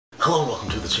Hello, welcome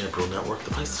to the Champion Network,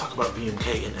 the place to talk about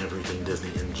VMK and everything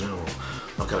Disney in general.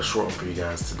 I've got a short one for you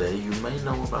guys today. You may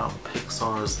know about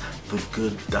Pixar's The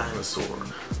Good Dinosaur.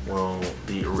 Well,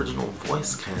 the original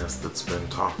voice cast that's been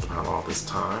talked about all this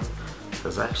time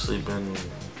has actually been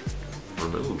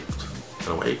removed.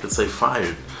 In a way, you could say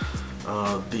fired.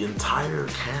 The entire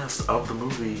cast of the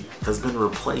movie has been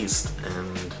replaced,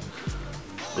 and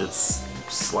it's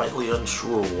slightly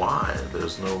unsure why.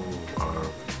 There's no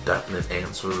definite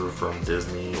answer from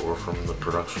Disney or from the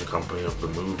production company of the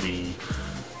movie.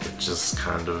 It just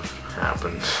kind of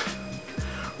happened.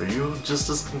 Are you just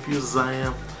as confused as I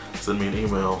am? Send me an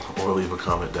email or leave a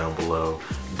comment down below.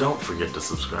 Don't forget to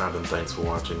subscribe, and thanks for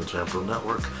watching the Champion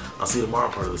Network. I'll see you tomorrow,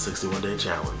 part of the 61-Day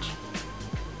Challenge.